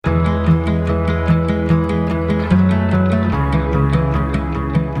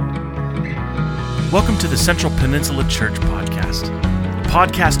Welcome to the Central Peninsula Church Podcast, a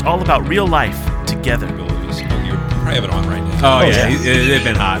podcast all about real life together. You probably have it on right now. Oh yeah, they've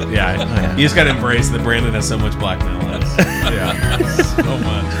been hot. Yeah, you just got to embrace that Brandon has so much blackmail. Yeah, so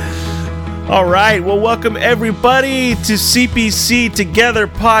much. All right, well, welcome everybody to CPC Together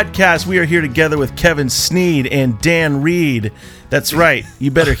Podcast. We are here together with Kevin Sneed and Dan Reed. That's right,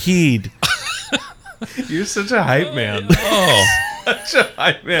 you better heed. You're such a hype man. Oh, Such a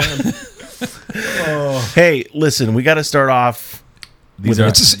hype man. Oh. Hey, listen, we got to start off.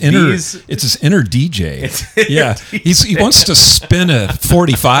 it's his inner DJ. He wants to spin a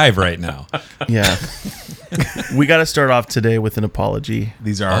 45 right now. Yeah. We got to start off today with an apology.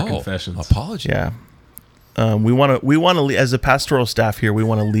 These are our confessions. Apology. Yeah. We want to as a pastoral staff here, we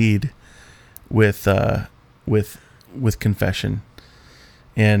want to lead with confession.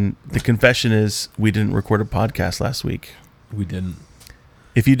 And the confession is we didn't record a podcast last week. We didn't.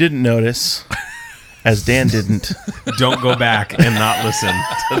 If you didn't notice, as Dan didn't, don't go back and not listen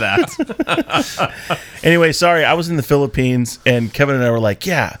to that. Anyway, sorry, I was in the Philippines and Kevin and I were like,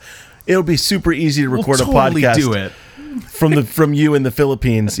 yeah, it'll be super easy to record we'll a totally podcast. Do it. From you in the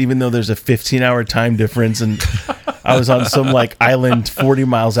Philippines, even though there's a 15-hour time difference, and I was on some like island 40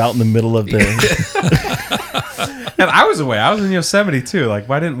 miles out in the middle of the. And I was away. I was in Yosemite too. Like,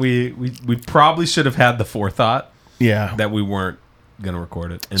 why didn't we probably should have had the forethought. Yeah, that we weren't gonna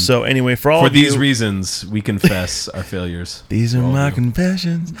record it. And so anyway, for these reasons, we confess our failures. These are my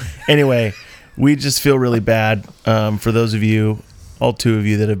confessions. Anyway, we just feel really bad for those of you, all two of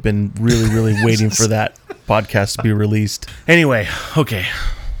you, that have been really waiting for that podcast to be released. Anyway, okay,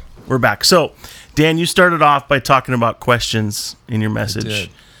 we're back. So, Dan, you started off by talking about questions in your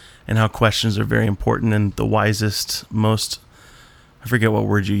message and how questions are very important and the wisest, most, I forget what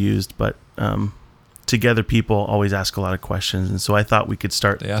word you used, but together people always ask a lot of questions. And so I thought we could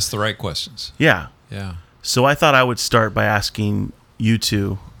start. They ask the right questions. Yeah. Yeah. So I thought I would start by asking you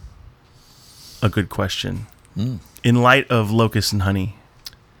two a good question. In light of Locust and Honey,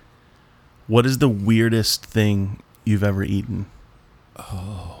 what is the weirdest thing you've ever eaten?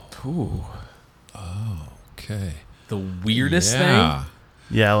 Okay. The weirdest thing?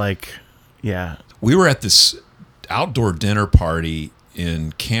 Yeah. We were at this outdoor dinner party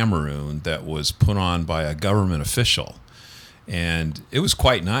in Cameroon that was put on by a government official, and it was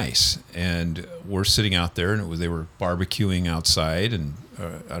quite nice. And we're sitting out there, and they were barbecuing outside, and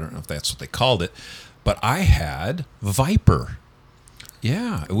I don't know if that's what they called it, but I had Viper.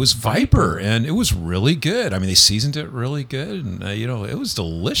 Yeah, it was Viper, and it was really good. I mean, they seasoned it really good, and it was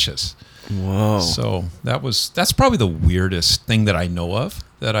delicious. Whoa! So that's probably the weirdest thing that I know of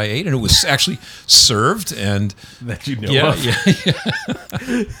that I ate, and it was actually served and that you know of. Yeah.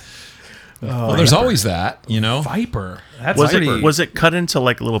 Well, there's always that, Viper. Was it cut into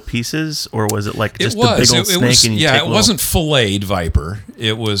like little pieces, or was it like just a big old snake? And it wasn't filleted Viper.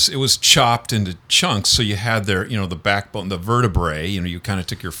 It was chopped into chunks. So you had the backbone, the vertebrae. You kind of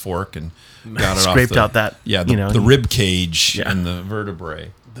took your fork and got it scraped out that. Yeah, the rib cage and the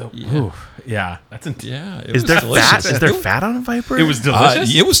vertebrae. That's intense. Yeah. Is there fat? Is there fat on a Viper? It was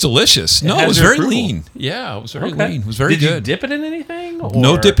delicious. It was delicious. No, it was very lean. Yeah, it was very lean. It was very good. Did you dip it in anything? Or?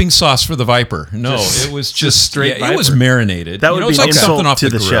 No dipping sauce for the Viper. No, it was just straight. Viper. It was marinated. That would be like something off to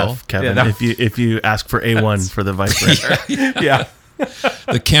the grill. chef, Kevin. If you ask for A1 for the Viper. Yeah.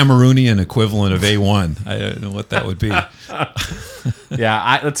 The Cameroonian equivalent of A1. I don't know what that would be.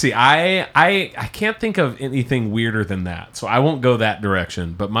 Yeah, let's see. I can't think of anything weirder than that, so I won't go that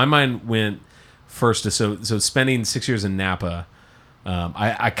direction. But my mind went first to so spending 6 years in Napa.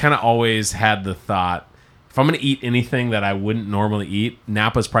 I kind of always had the thought, if I'm going to eat anything that I wouldn't normally eat,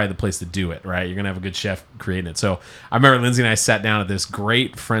 Napa's probably the place to do it. Right? You're going to have a good chef creating it. So I remember Lindsay and I sat down at this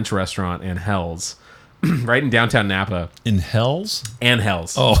great French restaurant in Hell's. Right in downtown Napa. In Hell's? And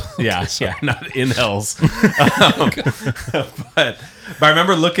Hell's. Oh. Yeah, not in Hell's. But I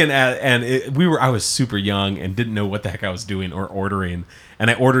remember looking at, and I was super young and didn't know what the heck I was doing or ordering. And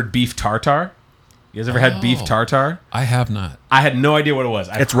I ordered beef tartare. You guys ever had beef tartare? I have not. I had no idea what it was.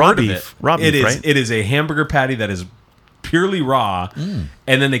 It's raw beef. Raw beef, right? It is a hamburger patty that is purely raw, and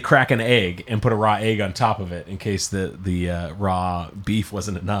then they crack an egg and put a raw egg on top of it in case the raw beef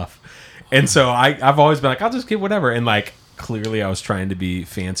wasn't enough. And so I've always been like, I'll just get whatever. And like, clearly I was trying to be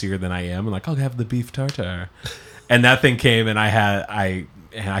fancier than I am. And like, I'll have the beef tartare. And that thing came, and I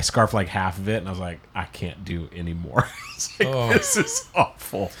scarfed like half of it. And I was like, I can't do any more. This is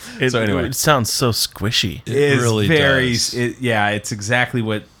awful. So anyway. It sounds so squishy. It really does. It's exactly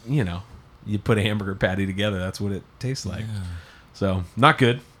what, you put a hamburger patty together. That's what it tastes like. Yeah. So not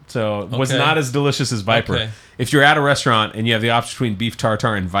good. So it was not as delicious as Viper. Okay. If you're at a restaurant and you have the option between beef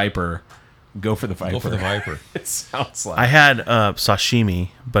tartare and Viper, Go for the Viper. Go for the Viper. It sounds like. I had sashimi,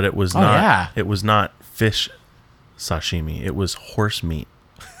 but it was not. yeah. It was not fish sashimi. It was horse meat.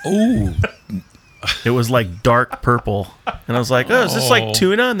 Ooh. It was like dark purple, and I was like, "Oh, is this like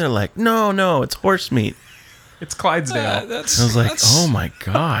tuna?" And they're like, "No, it's horse meat." It's Clydesdale. I was like, "Oh my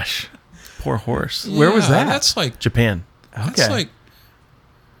gosh, poor horse." Where was that? That's like Japan. That's like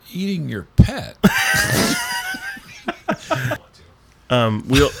eating your pet.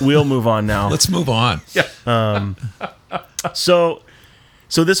 We'll move on now. Let's move on.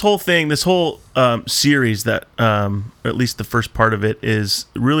 So this whole thing, this whole series that, at least the first part of it, is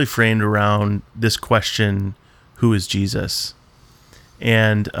really framed around this question: who is Jesus?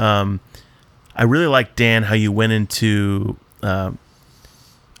 And I really like, Dan, how you went into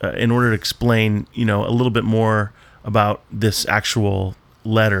in order to explain, a little bit more about this actual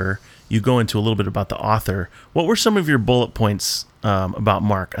letter. You go into a little bit about the author. What were some of your bullet points about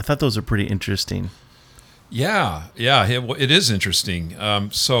Mark? I thought those are pretty interesting. Yeah, it is interesting.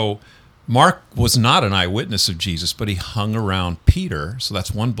 So Mark was not an eyewitness of Jesus, but he hung around Peter. So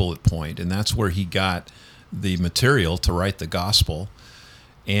that's one bullet point, and that's where he got the material to write the gospel.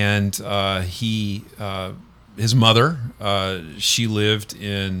 And his mother, she lived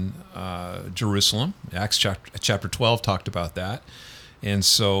in Jerusalem. Acts chapter 12 talked about that. And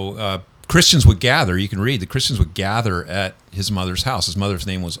so Christians would gather. You can read, the Christians would gather at his mother's house. His mother's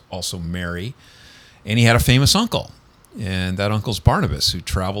name was also Mary. And he had a famous uncle. And that uncle's Barnabas, who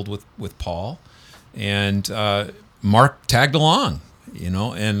traveled with Paul. And Mark tagged along,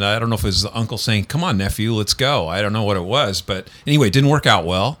 And I don't know if it was the uncle saying, "Come on, nephew, let's go." I don't know what it was. But anyway, it didn't work out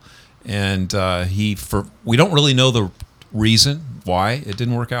well. And we don't really know the reason why it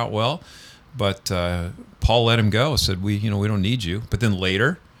didn't work out well. But Paul let him go, said, we don't need you. But then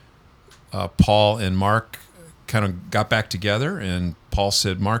later, Paul and Mark kind of got back together, and Paul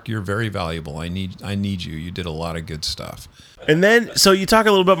said, "Mark, you're very valuable. I need you. You did a lot of good stuff." And then, so you talk a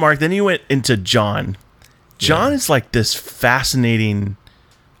little bit, Mark, then you went into John. John is like this fascinating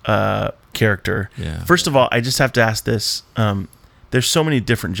character. Yeah. First of all, I just have to ask this. There's so many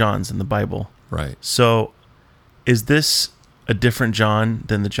different Johns in the Bible. Right. So is this a different John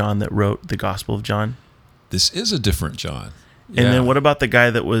than the John that wrote the Gospel of John? This is a different John. And then what about the guy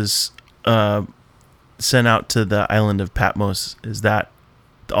that was sent out to the island of Patmos? Is that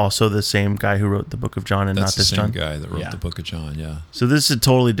also the same guy who wrote the book of John and That's not this the same John? guy that wrote the book of John, yeah. So this is a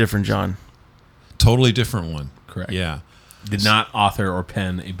totally different John. Totally different one. Correct. Yeah. Did not author or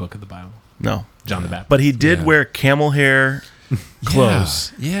pen a book of the Bible. No. John the Baptist. But he did wear camel hair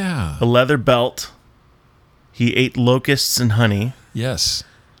clothes, Yeah. a leather belt. He ate locusts and honey. Yes.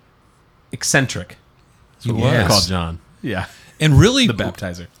 Eccentric. That's what Yes. we call John. Yeah. And really The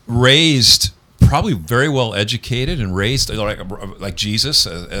baptizer. raised, probably very well educated, and raised like Jesus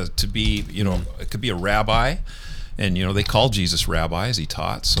to be, it could be a rabbi. And, they called Jesus rabbi as he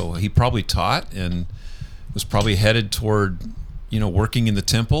taught. So he probably taught and was probably headed toward, working in the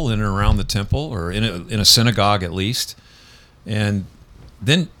temple, in and around the temple, or in a synagogue at least. And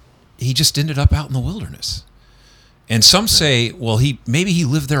then he just ended up out in the wilderness. And some say, well, maybe he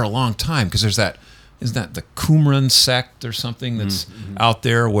lived there a long time, because isn't that the Qumran sect or something that's out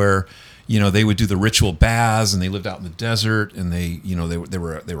there where, they would do the ritual baths, and they lived out in the desert, and they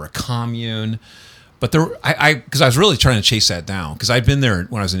were a commune. But because I was really trying to chase that down, because I'd been there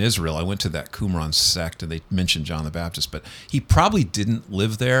when I was in Israel. I went to that Qumran sect, and they mentioned John the Baptist, but he probably didn't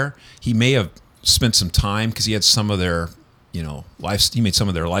live there. He may have spent some time, because he had some of their, he made some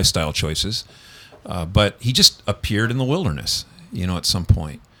of their lifestyle choices. But he just appeared in the wilderness, at some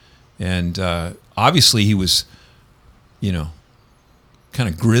point. And obviously he was, kind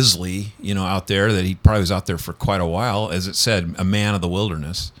of grisly, out there, that he probably was out there for quite a while. As it said, a man of the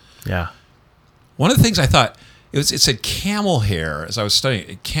wilderness. Yeah. One of the things I thought, it said camel hair as I was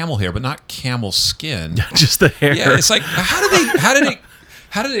studying, camel hair, but not camel skin. Just the hair. Yeah, it's like, how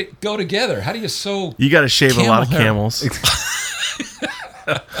did it go together? How do you sew? You got to shave a lot of camel hair? camels.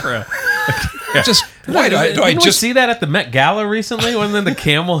 Just why do I Didn't we just see that at the Met Gala recently? Wasn't the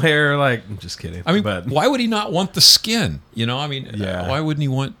camel hair like? I'm just kidding. I mean, but why would he not want the skin? Why wouldn't he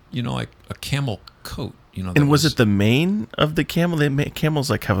want, like a camel coat? And was it the mane of the camel? Camels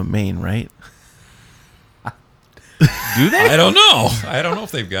have a mane, right? do they? I don't know. I don't know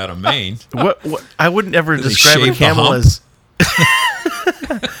if they've got a mane. What I wouldn't ever Do they describe a shave the camel hump? as.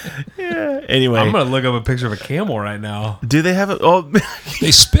 Yeah. Anyway, I'm gonna look up a picture of a camel right now. do they have a? Oh,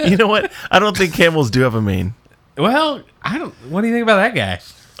 They spit. you know what? I don't think camels do have a mane. Well, I don't. What do you think about that guy?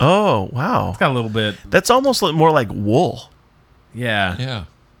 Oh, wow. It's got a little bit. That's almost more like wool. Yeah. Yeah.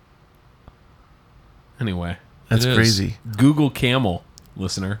 Anyway, That's It is. crazy. Google camel.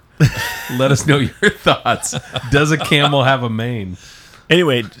 listener. Let us know your thoughts. Does a camel have a mane?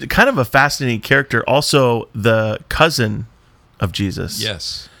 Anyway, kind of a fascinating character. Also, the cousin of Jesus.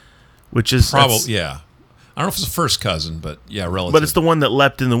 Yes. Which is Probably, yeah. I don't know if it's the first cousin, but yeah, relative. But it's the one that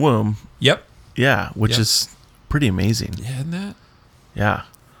leapt in the womb. Yep. Yeah, which Yep. is pretty amazing. Yeah, isn't that? Yeah.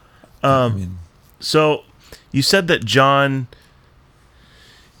 I mean, So you said that John,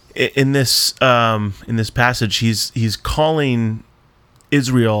 in this passage, he's calling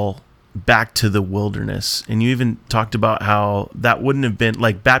Israel back to the wilderness, and you even talked about how that wouldn't have been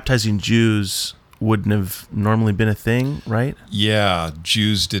like baptizing Jews wouldn't have normally been a thing, right? yeah,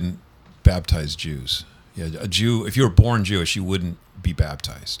 Jews didn't baptize Jews. Yeah, a Jew, if you were born Jewish, you wouldn't be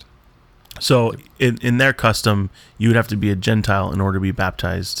baptized. So in their custom, you would have to be a Gentile in order to be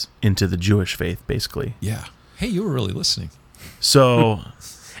baptized into the Jewish faith, basically. Yeah. Hey, you were really listening. So,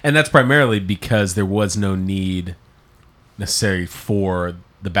 And that's primarily because there was no need necessary for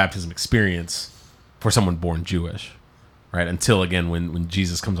the baptism experience for someone born Jewish, right? Until, again, when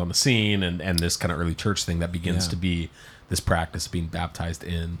Jesus comes on the scene and this kind of early church thing that begins Yeah. to be this practice of being baptized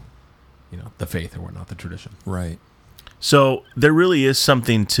in, the faith or whatnot, the tradition. Right. so there really is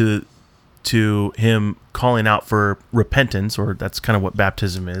something to him calling out for repentance, or that's kind of what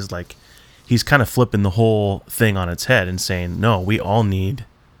baptism is. Like, he's kind of flipping the whole thing on its head and saying, no, we all need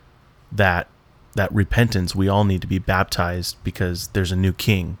that repentance. We all need to be baptized because there's a new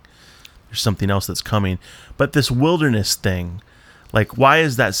king. There's something else that's coming. But this wilderness thing, like, why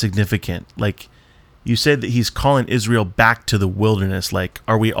is that significant? Like, you said that he's calling Israel back to the wilderness. Like,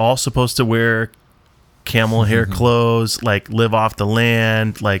 are we all supposed to wear camel hair clothes, like live off the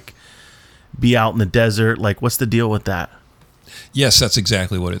land, like be out in the desert? Like, what's the deal with that? Yes, that's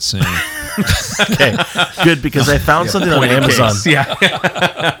exactly what it's saying. Okay, good, because I found something on Amazon.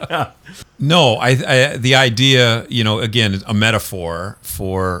 Yeah. No, I the idea, again, a metaphor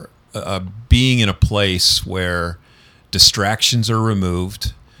for being in a place where distractions are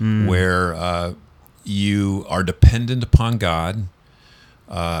removed, where you are dependent upon God,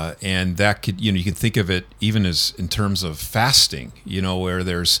 and that could, you can think of it even as in terms of fasting, where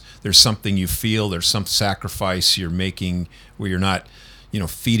there's something you feel, there's some sacrifice you're making where you're not,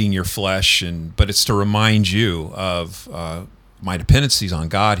 feeding your flesh, but it's to remind you of my dependencies on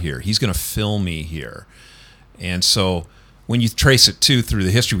God here. He's going to fill me here. And so when you trace it too through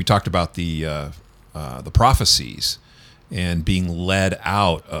the history, we talked about the prophecies and being led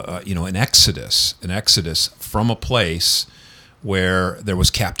out, an exodus from a place where there was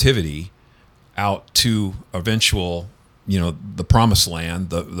captivity out to eventual, the promised land,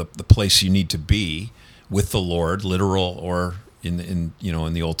 the place you need to be with the Lord, literal, or in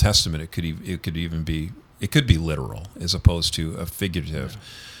the Old Testament, it could be literal as opposed to a figurative.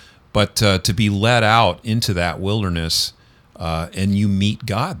 But to be led out into that wilderness, and you meet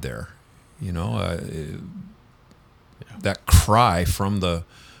God there, that cry from the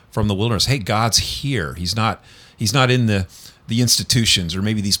wilderness. Hey, God's here. He's not in the institutions or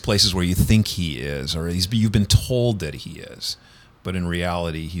maybe these places where you think he is, or you've been told that he is, but in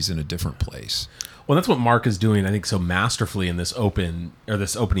reality, he's in a different place. Well, that's what Mark is doing, I think, so masterfully in this opening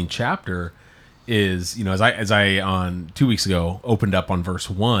chapter. Is, as I on 2 weeks ago opened up on verse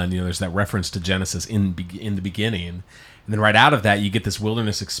 1, there's that reference to Genesis in the beginning, and then right out of that you get this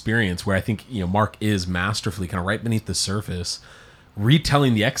wilderness experience where I think Mark is masterfully kind of right beneath the surface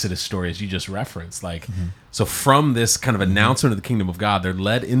retelling the Exodus story as you just referenced. Like, so from this kind of announcement of the kingdom of God, they're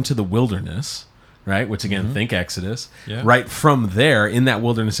led into the wilderness, right? Which again, think Exodus. Yeah. Right from there, in that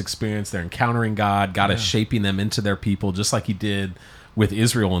wilderness experience, they're encountering God. God is shaping them into their people, just like he did with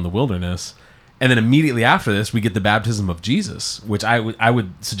Israel in the wilderness. And then immediately after this, we get the baptism of Jesus, which I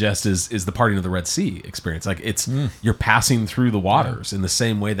would suggest is the parting of the Red Sea experience. Like, it's you're passing through the waters in the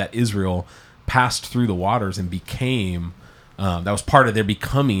same way that Israel passed through the waters and became that was part of their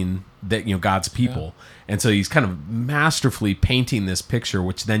becoming that God's people. And so he's kind of masterfully painting this picture,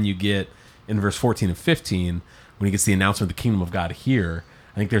 which then you get in verse 14 and 15 when he gets the announcement of the kingdom of God here.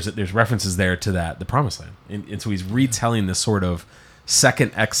 I think there's references there to the promised land, and so he's retelling this sort of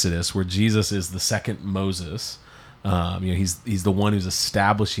second Exodus where Jesus is the second Moses. He's the one who's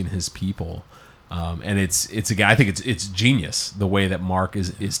establishing his people, and it's again, I think it's genius the way that Mark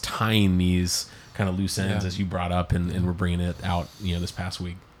is tying these kind of loose ends as you brought up, and we're bringing it out this past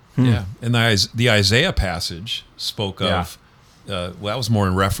week. Yeah, and the Isaiah passage spoke of. That was more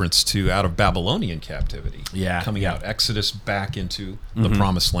in reference to out of Babylonian captivity. Yeah, coming out, Exodus back into the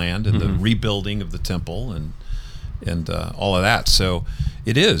promised land, and the rebuilding of the temple, and all of that. So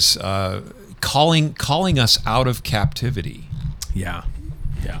it is calling us out of captivity. Yeah.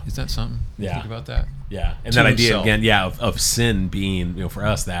 Yeah. Is that something? You Yeah. think about that? Yeah, and To that idea himself. again, of sin being, for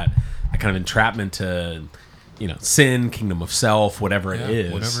us, that kind of entrapment to, sin, kingdom of self, whatever it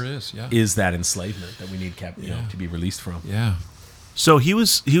is, is that enslavement that we need to be released from. Yeah. So he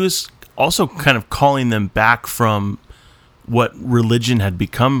was also kind of calling them back from what religion had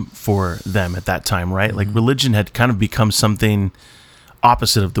become for them at that time, right? Like religion had kind of become something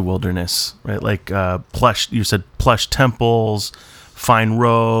opposite of the wilderness, right? Like you said plush temples, fine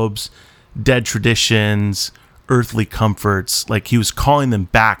robes, dead traditions, earthly comforts. Like he was calling them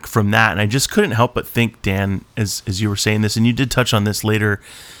back from that. And I just couldn't help but think, Dan, as you were saying this, and you did touch on this later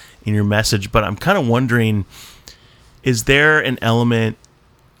in your message, but I'm kind of wondering, is there an element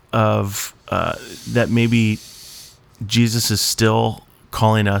of that maybe Jesus is still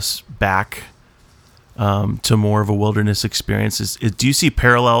calling us back to more of a wilderness experience? Do you see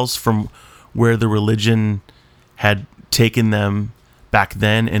parallels from where the religion had taken them back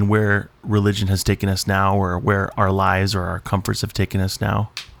then and where religion has taken us now, or where our lives or our comforts have taken us now?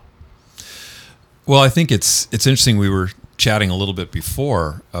 Well, I think it's interesting. We were chatting a little bit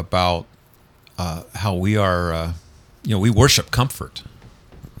before about how we are, we worship comfort.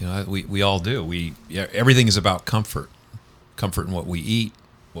 We all do. Everything is about comfort in what we eat,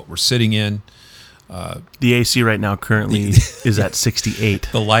 what we're sitting in. The AC right now currently is at 68.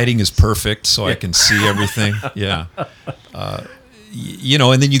 The lighting is perfect, so I can see everything. Yeah.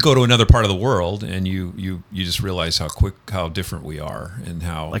 And then you go to another part of the world, and you just realize how different we are, and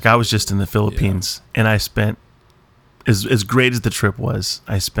how. Like I was just in the Philippines, and I spent, as great as the trip was,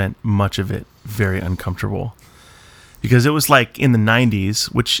 I spent much of it very uncomfortable, because it was like in the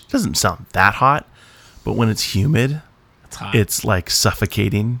 90s, which doesn't sound that hot, but when it's humid, it's like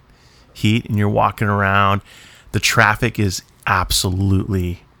suffocating heat, and you're walking around. The traffic is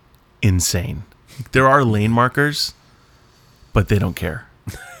absolutely insane. There are lane markers, but they don't care.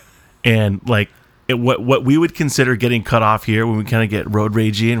 And like what we would consider getting cut off here, when we kind of get road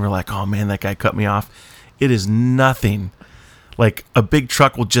ragey and we're like, oh man, that guy cut me off, it is nothing. Like a big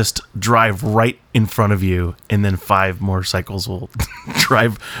truck will just drive right in front of you, and then 5 motorcycles will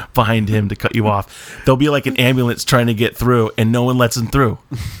drive behind him to cut you off. There'll be like an ambulance trying to get through, and no one lets them through.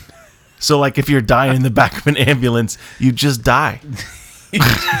 So like if you're dying in the back of an ambulance, you just die.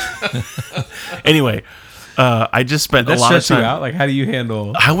 Anyway, I just spent a lot of time. You out? Like, how do you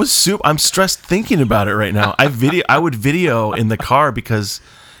handle? I'm stressed thinking about it right now. I would video in the car, because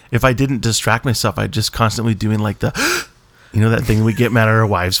if I didn't distract myself, I'd just constantly doing like the, that thing we get mad at our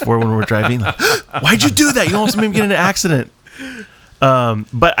wives for when we're driving. Like, why'd you do that? You almost made me get in an accident.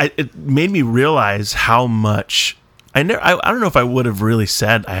 But it made me realize how much I don't know if I would have really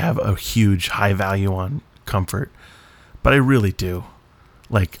said I have a huge high value on comfort, but I really do.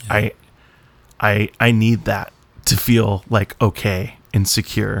 Like I need that to feel like okay and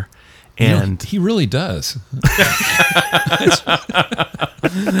secure. And he really does. I'm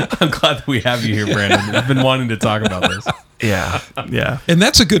glad that we have you here, Brandon. I've been wanting to talk about this. Yeah. And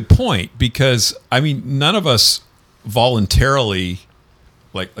that's a good point, because none of us voluntarily,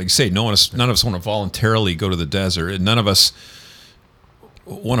 like you say, none of us want to voluntarily go to the desert, and none of us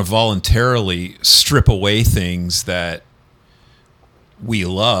want to voluntarily strip away things that we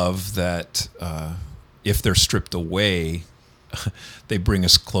love, that if they're stripped away, they bring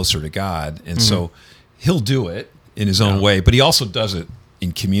us closer to God. And so he'll do it in his own way, but he also does it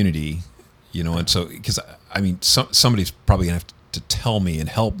in community, and so, because somebody's probably gonna have to tell me and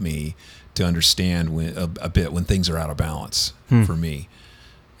help me to understand a bit when things are out of balance for me.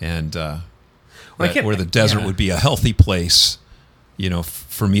 And where the desert would be a healthy place,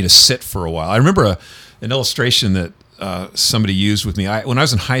 for me to sit for a while. I remember an illustration that somebody used with me. When I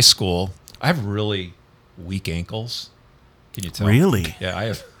was in high school, I have really weak ankles. Can you tell? Really? Yeah, I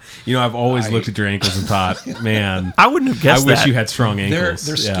have. I've always looked at your ankles and thought, man, I wouldn't have guessed I wish that. you had strong ankles.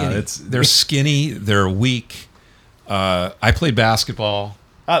 They're skinny. They're skinny. They're weak. I played basketball,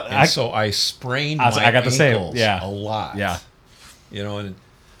 so I sprained my ankles a lot. Yeah. And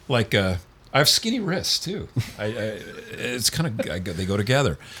like I have skinny wrists too. It's kind of they go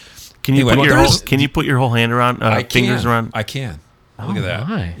together. Can you put your whole hand around? Fingers around? I can. Look at that.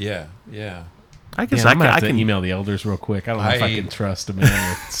 My. Yeah. I guess I I can can email the elders real quick. I don't know if I can trust a man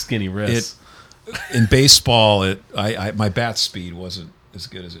with skinny wrists. In baseball, my bat speed wasn't as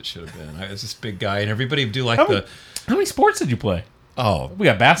good as it should have been. I was this big guy, and everybody would do like How many sports did you play? Oh, we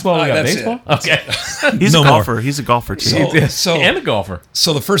got basketball. We got baseball. Okay, He's No a golfer. more. He's a golfer too. and a golfer.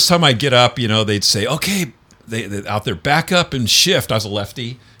 So the first time I get up, they'd say, "Okay, they out there, back up and shift." I was a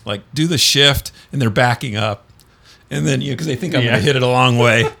lefty. Like, do the shift, and they're backing up, And then, because they think I'm going to hit it a long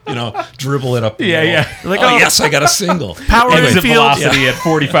way, dribble it up. The middle. Like, oh, yes, I got a single. Power Exit in field. velocity at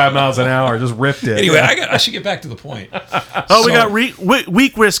 45 miles an hour, just ripped it. Anyway, I should get back to the point. Oh, we got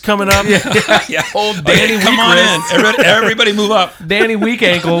weak wrist coming up. Yeah. Old Danny come on in. Everybody move up. Danny weak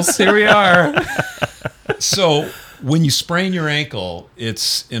ankles. Here we are. So when you sprain your ankle,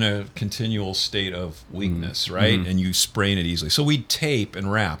 it's in a continual state of weakness, right? And you sprain it easily. So we'd tape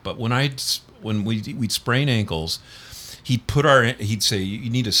and wrap. But when we'd sprain ankles, he'd say, you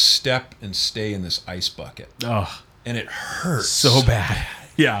need to step and stay in this ice bucket. Oh, And it hurts so bad.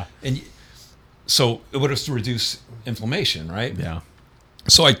 Yeah. And so it would have to reduce inflammation, right? Yeah.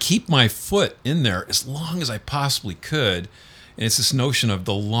 So I'd keep my foot in there as long as I possibly could. And it's this notion of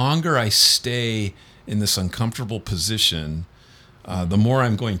the longer I stay in this uncomfortable position, the more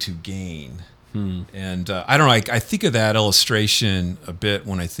I'm going to gain. And I don't know, I think of that illustration a bit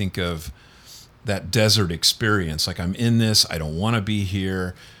when I think of that desert experience. Like, I'm in this, I don't want to be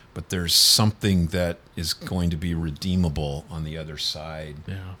here, but there's something that is going to be redeemable on the other side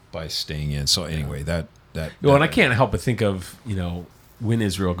by staying in. So anyway, that Well, and I can't help but think of, when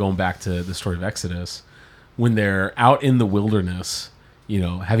Israel, going back to the story of Exodus, when they're out in the wilderness,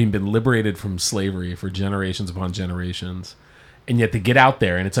 having been liberated from slavery for generations upon generations, and yet they get out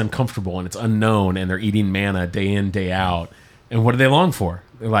there and it's uncomfortable and it's unknown and they're eating manna day in, day out. And what do they long for?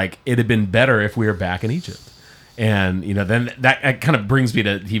 They're like, it had been better if we were back in Egypt. And, then that kind of brings me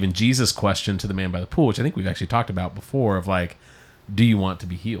to even Jesus' question to the man by the pool, which I think we've actually talked about before, of like, do you want to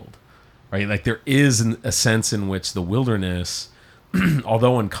be healed? Right? Like, there is a sense in which the wilderness,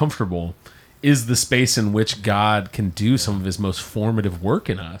 although uncomfortable, is the space in which God can do some of his most formative work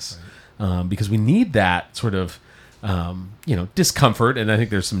in us. Because we need that sort of, discomfort. And I think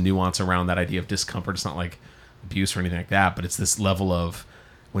there's some nuance around that idea of discomfort. It's not like abuse or anything like that, but it's this level of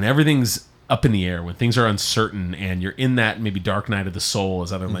when everything's up in the air, when things are uncertain, and you're in that maybe dark night of the soul,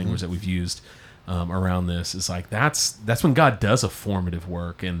 is other language that we've used around this. Is like that's when God does a formative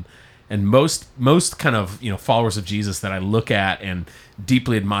work, and most kind of followers of Jesus that I look at and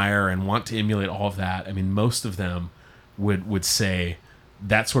deeply admire and want to emulate all of that. I mean, most of them would say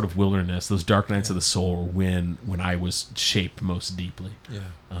that sort of wilderness, those dark nights of the soul, were when I was shaped most deeply. Yeah.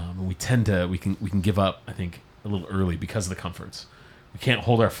 And we tend to we can give up, I think, a little early because of the comforts. We can't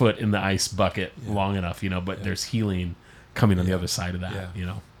hold our foot in the ice bucket long enough, but there's healing coming on the other side of that,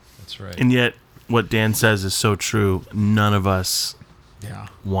 That's right. And yet, what Dan says is so true. None of us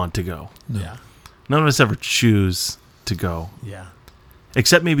want to go. No. Yeah. None of us ever choose to go. Yeah.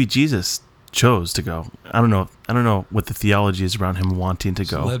 Except maybe Jesus chose to go. I don't know what the theology is around him wanting to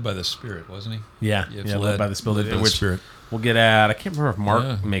go. Led by the Spirit, wasn't he? Yeah. Led by the Spirit. Led by the Spirit. We'll get at. I can't remember if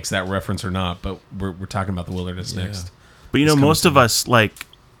Mark makes that reference or not, but we're talking about the wilderness next. But most of us, like,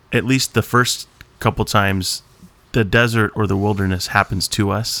 at least the first couple times, the desert or the wilderness happens to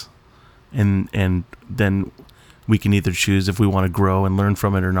us, and then we can either choose if we want to grow and learn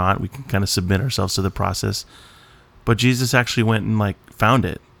from it or not. We can kind of submit ourselves to the process. But Jesus actually went and found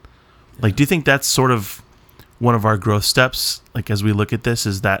it. Like, do you think that's sort of one of our growth steps? Like, as we look at this,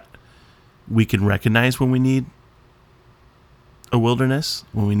 is that we can recognize when we need a wilderness,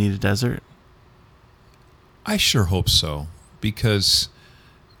 when we need a desert? I sure hope so, because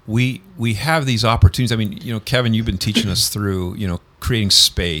we have these opportunities. I mean, Kevin, you've been teaching us through, creating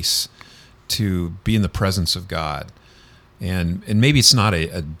space to be in the presence of God. And maybe it's not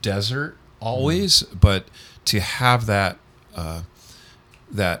a desert always, but to have that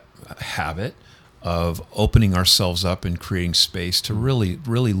that habit of opening ourselves up and creating space to really,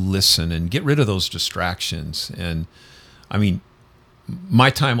 really listen and get rid of those distractions. And I mean, my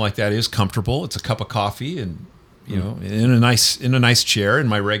time like that is comfortable. It's a cup of coffee and, in a nice chair in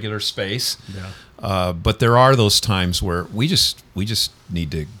my regular space. Yeah. But there are those times where we just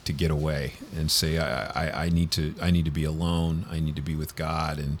need to get away and say, I need to be alone. I need to be with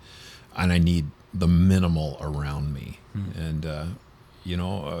God, and I need the minimal around me. And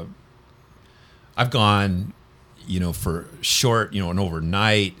I've gone, for short, an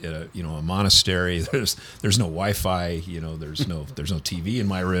overnight at a monastery. There's no Wi-Fi, there's no TV in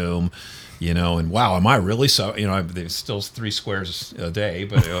my room, and wow, am I really so? There's still 3 squares a day,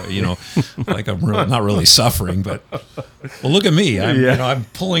 but like I'm not really suffering. But well, look at me, I'm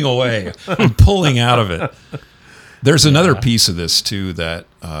pulling away, I'm pulling out of it. There's another piece of this too that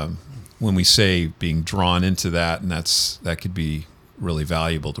when we say being drawn into that, and that could be really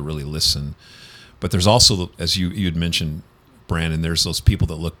valuable to really listen. But there's also, as you had mentioned, Brandon, there's those people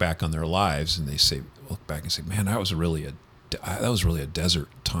that look back on their lives and they look back and say, man, that was really a desert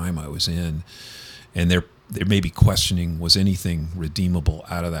time I was in. And they're maybe questioning, was anything redeemable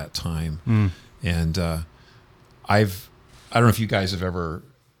out of that time? And I don't know if you guys have ever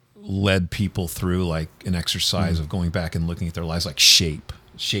led people through like an exercise of going back and looking at their lives, like shape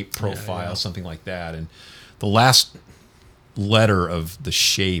profile, something like that. And the last letter of the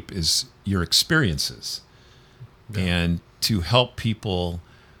shape is your experiences. And to help people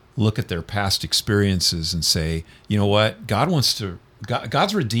look at their past experiences and say, you know what,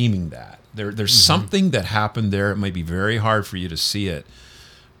 God's redeeming that. There's something that happened there. It might be very hard for you to see it,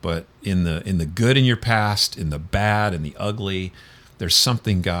 but in the good in your past, in the bad and the ugly, there's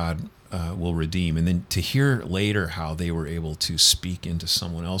something God will redeem. And then to hear later how they were able to speak into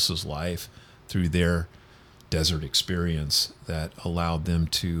someone else's life through their desert experience that allowed them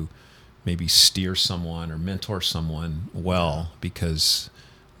to maybe steer someone or mentor someone well, because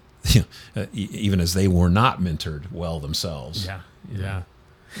even as they were not mentored well themselves. Yeah.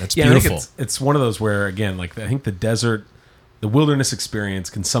 That's I beautiful. think it's one of those where, again, like I think the wilderness experience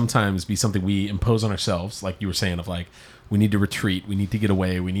can sometimes be something we impose on ourselves, like you were saying, of like, we need to retreat, we need to get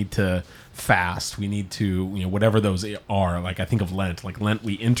away, we need to fast, we need to, whatever those are. Like I think of Lent,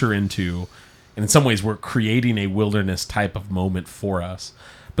 we enter into, and in some ways we're creating a wilderness type of moment for us.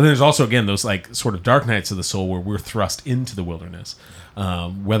 But there's also, again, those like sort of dark nights of the soul where we're thrust into the wilderness,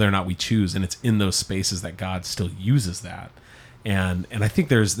 whether or not we choose. And it's in those spaces that God still uses that. And I think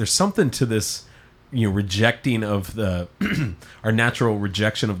there's something to this, rejecting of the our natural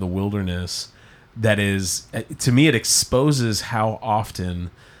rejection of the wilderness that is, to me, it exposes how often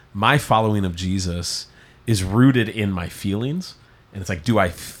my following of Jesus is rooted in my feelings. And it's like, do I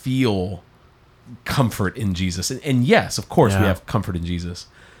feel comfort in Jesus? And yes, of course, we have comfort in Jesus.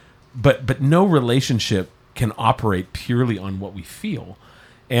 But no relationship can operate purely on what we feel.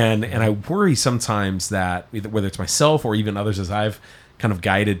 And I worry sometimes that, whether it's myself or even others, as I've kind of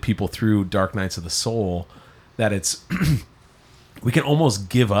guided people through dark nights of the soul, that it's we can almost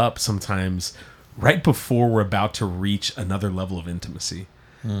give up sometimes right before we're about to reach another level of intimacy,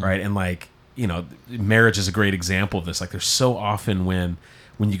 right? And like, marriage is a great example of this. Like there's so often when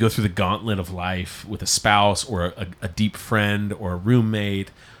you go through the gauntlet of life with a spouse or a deep friend or a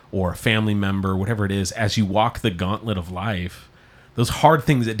roommate or a family member, whatever it is, as you walk the gauntlet of life, those hard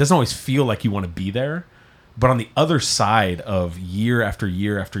things, it doesn't always feel like you want to be there. But on the other side of year after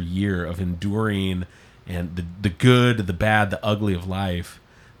year after year of enduring and the good, the bad, the ugly of life,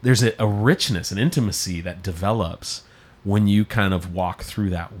 there's a richness, an intimacy that develops when you kind of walk through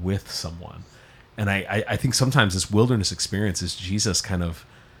that with someone. And I think sometimes this wilderness experience is Jesus kind of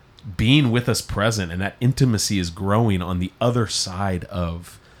being with us present, and that intimacy is growing on the other side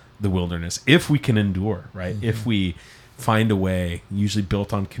of the wilderness, if we can endure, right? If we find a way, usually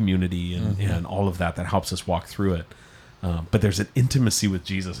built on community and all of that helps us walk through it. But there's an intimacy with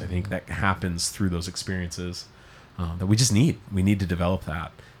Jesus, I think, that happens through those experiences that we just need. We need to develop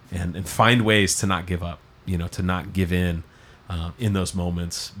that and find ways to not give up, to not give in those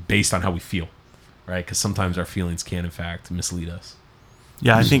moments based on how we feel, right? Because sometimes our feelings can, in fact, mislead us.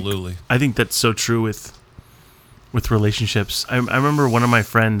 Yeah, Absolutely. I think that's so true with relationships. I remember one of my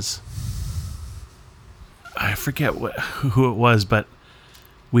friends, I forget who it was, but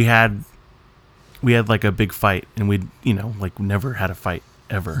we had like a big fight, and we'd never had a fight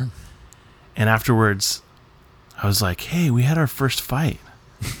ever. And afterwards, I was like, "Hey, we had our first fight.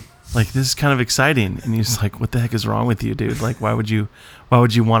 Like, this is kind of exciting." And he's like, "What the heck is wrong with you, dude? Like, why would you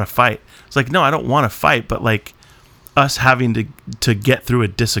want to fight?" It's like, "No, I don't want to fight, but like us having to get through a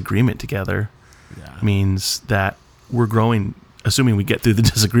disagreement together means that we're growing. Assuming we get through the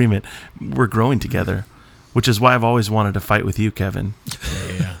disagreement, we're growing together." Which is why I've always wanted to fight with you, Kevin.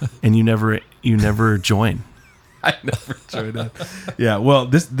 Yeah. And you never join. I never joined it. Yeah, well,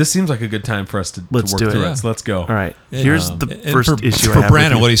 this seems like a good time for us to work do it. through Yeah. it. So let's go. All right. Here's the first issue I For have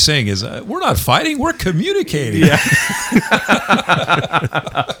Brandon, with what you. he's saying is, we're not fighting, we're communicating. Yeah.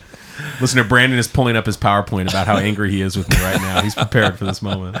 Listener, Brandon is pulling up his PowerPoint about how angry he is with me right now. He's prepared for this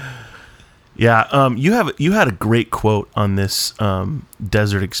moment. Yeah, you had a great quote on this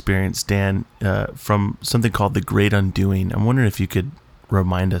desert experience, Dan, from something called The Great Undoing. I'm wondering if you could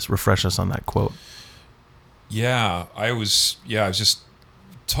refresh us on that quote. Yeah, I was just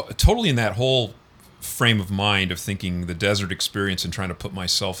totally in that whole frame of mind of thinking the desert experience and trying to put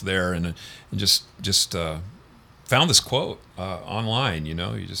myself there, and just found this quote online.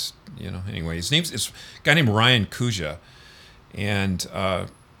 Anyway, it's a guy named Ryan Kuja, and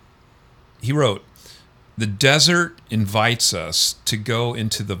he wrote, "The desert invites us to go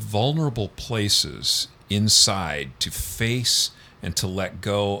into the vulnerable places inside to face and to let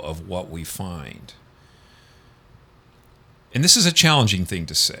go of what we find." And this is a challenging thing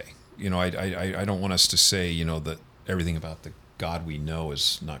to say. I don't want us to say, that everything about the God we know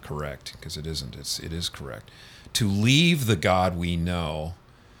is not correct, because it isn't. It is correct. to leave the God we know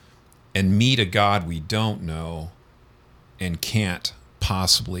and meet a God we don't know and can't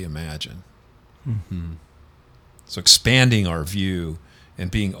possibly imagine. Mm-hmm. So expanding our view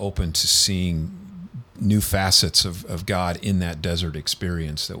and being open to seeing new facets of God in that desert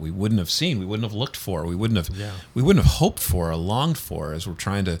experience that we wouldn't have seen, we wouldn't have looked for, we wouldn't have hoped for or longed for as we're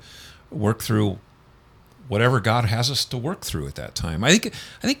trying to work through whatever God has us to work through at that time. I think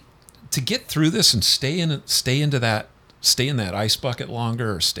to get through this and stay in that ice bucket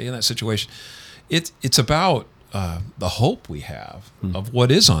longer, or stay in that situation, it's about the hope we have of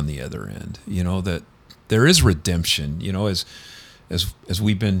what is on the other end. That there is redemption. As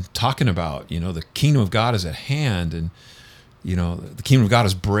we've been talking about, the kingdom of God is at hand, and the kingdom of God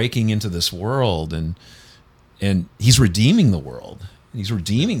is breaking into this world, and He's redeeming the world. He's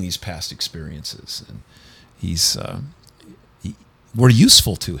redeeming these past experiences, and we're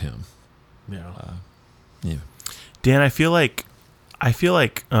useful to Him. Yeah. Dan, I feel like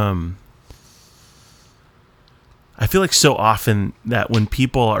so often that when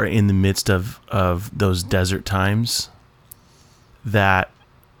people are in the midst of those desert times, that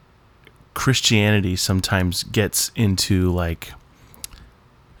Christianity sometimes gets into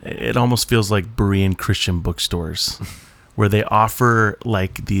it almost feels like Berean Christian bookstores where they offer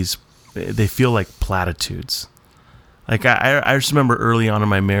they feel like platitudes. Like I just remember early on in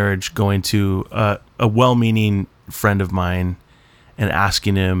my marriage going to a well-meaning friend of mine and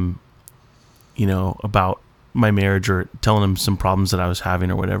asking him, about my marriage, or telling him some problems that I was having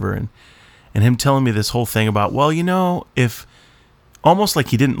or whatever, and him telling me this whole thing about, if almost like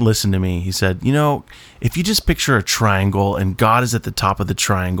he didn't listen to me. He said, if you just picture a triangle and God is at the top of the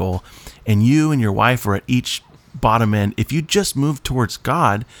triangle and you and your wife are at each bottom end, if you just move towards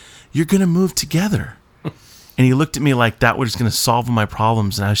God, you're going to move together. And he looked at me like that was going to solve my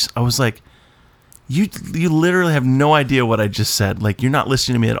problems. And I was like, you literally have no idea what I just said. Like, you're not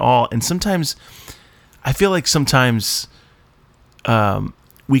listening to me at all. And sometimes I feel like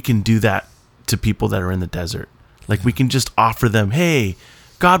we can do that to people that are in the desert. Like, we can just offer them, hey,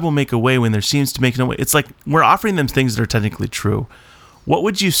 God will make a way when there seems to make no way. It's like we're offering them things that are technically true. What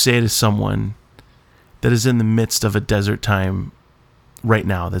would you say to someone that is in the midst of a desert time right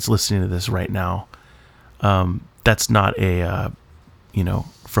now, that's listening to this right now, that's not from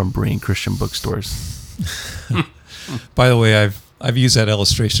Berean Christian bookstores? By the way, I've used that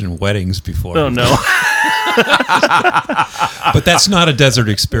illustration in weddings before. Oh, no. But that's not a desert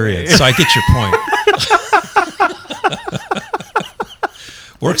experience, so I get your point.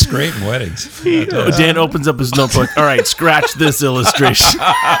 Works great in weddings. Dan opens up his notebook. All right, scratch this illustration.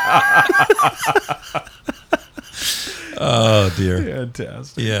 Oh, dear.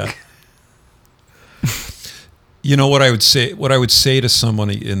 Fantastic. Yeah. What I would say to someone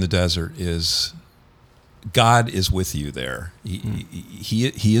in the desert is, God is with you there.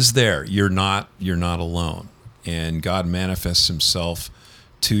 He is there. You're not alone. And God manifests Himself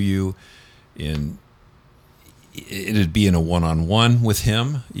to you it'd be in a one-on-one with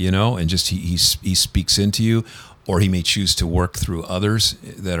Him, and just he speaks into you, or He may choose to work through others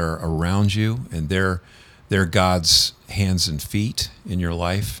that are around you, and they're God's hands and feet in your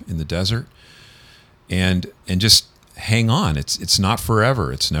life in the desert. And just hang on. It's not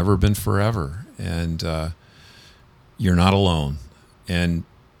forever. It's never been forever. And you're not alone. And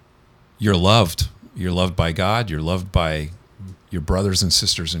you're loved. You're loved by God. You're loved by your brothers and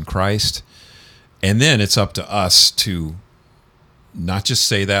sisters in Christ. And then it's up to us to not just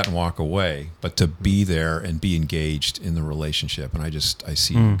say that and walk away, but to be there and be engaged in the relationship. And I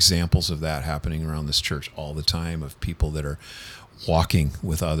see examples of that happening around this church all the time, of people that are walking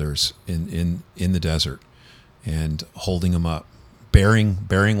with others in the desert and holding them up, bearing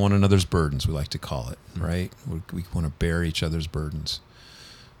one another's burdens, we like to call it, right? We want to bear each other's burdens.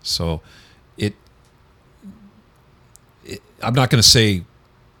 So I'm not going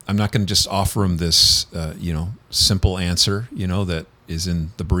to just offer them this, simple answer, that is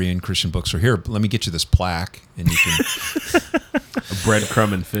in the Berean Christian books. Or here, let me get you this plaque, and you can a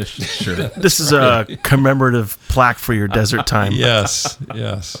breadcrumb and fish. Sure. This is a commemorative plaque for your desert time. Yes.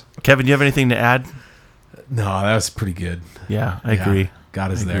 Kevin, do you have anything to add? No, that was pretty good. Yeah, I agree.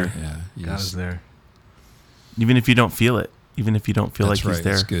 God is there. Yeah, God is there. Even if you don't feel it, even if you don't feel That's like He's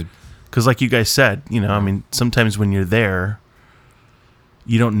there. That's good. Because like you guys said, sometimes when you're there,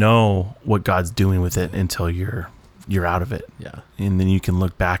 you don't know what God's doing with it until you're out of it. Yeah. And then you can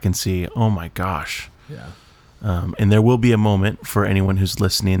look back and see, oh my gosh. Yeah. And there will be a moment for anyone who's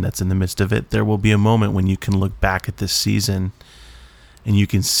listening that's in the midst of it. There will be a moment when you can look back at this season and you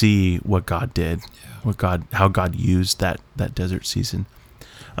can see what God did, how God used that desert season.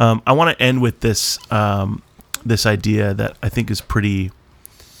 I want to end with this this idea that I think is pretty.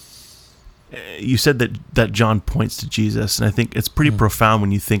 You said that John points to Jesus, and I think it's pretty profound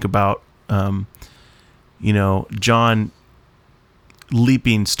when you think about, John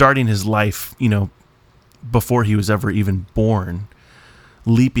starting his life, before he was ever even born,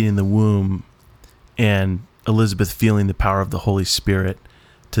 leaping in the womb, and Elizabeth feeling the power of the Holy Spirit,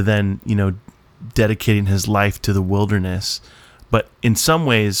 to then, dedicating his life to the wilderness. But in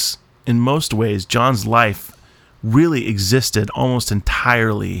most ways, John's life really existed almost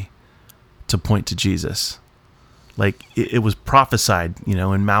entirely to point to Jesus. Like it was prophesied,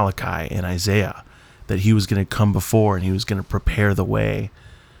 in Malachi and Isaiah, that he was going to come before and he was going to prepare the way.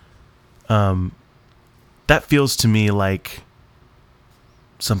 That feels to me like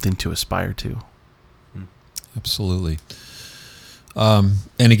something to aspire to. Absolutely. And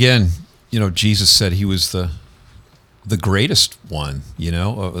again, Jesus said he was the greatest one,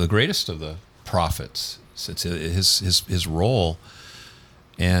 the greatest of the prophets. It's his role.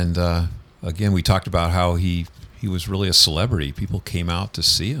 And again, we talked about how he was really a celebrity. People came out to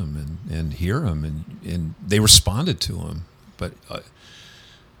see him and hear him, and they responded to him. But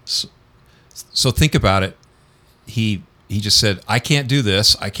so think about it. He just said, "I can't do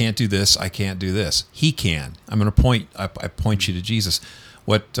this. I can't do this. I can't do this." He can. I'm going to point. I point you to Jesus.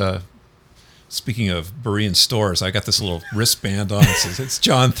 What? Speaking of Berean stores, I got this little wristband on. It says it's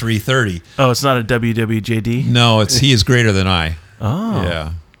John 3:30. Oh, it's not a WWJD? No, it's He is greater than I.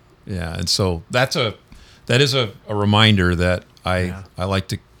 Oh, yeah. And so that is a reminder that I like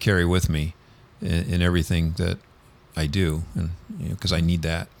to carry with me in everything that I do, and because I need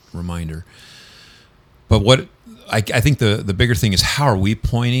that reminder. But what I think the bigger thing is, how are we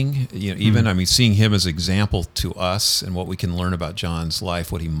pointing? Seeing him as example to us and what we can learn about John's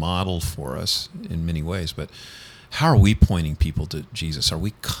life, what he modeled for us in many ways. But how are we pointing people to Jesus? Are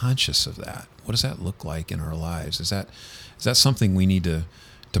we conscious of that? What does that look like in our lives? Is that something we need to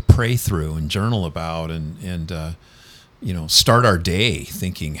pray through and journal about and start our day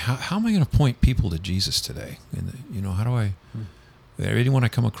thinking, how am I going to point people to Jesus today? And how do I? Anyone I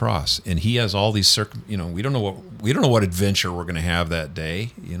come across, and he has all these we don't know what adventure we're going to have that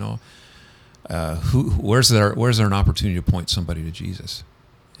day. Where's there an opportunity to point somebody to Jesus,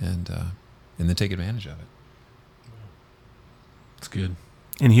 and then take advantage of it. It's good.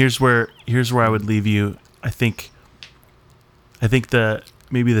 And here's where I would leave you. I think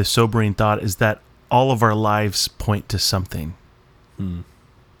maybe the sobering thought is that all of our lives point to something.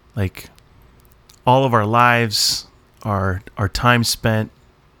 Like all of our lives. Our time spent,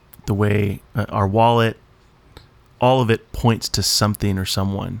 the way our wallet, all of it points to something or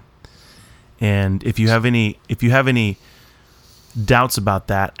someone. And if you have any doubts about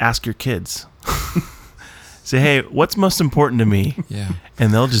that, ask your kids. Say, hey, what's most important to me? Yeah.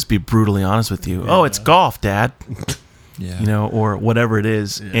 And they'll just be brutally honest with you. Yeah. Oh, it's golf, Dad. Yeah. Or whatever it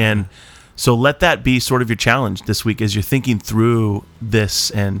is. Yeah. And so let that be sort of your challenge this week as you're thinking through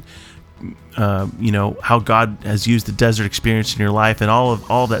this and how God has used the desert experience in your life and all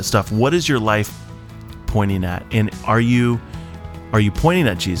of that stuff. What is your life pointing at? And are you pointing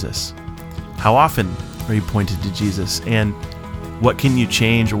at Jesus? How often are you pointed to Jesus? And what can you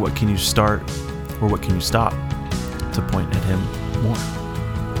change, or what can you start, or what can you stop to point at him more?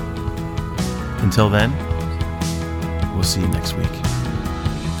 Until then, we'll see you next week.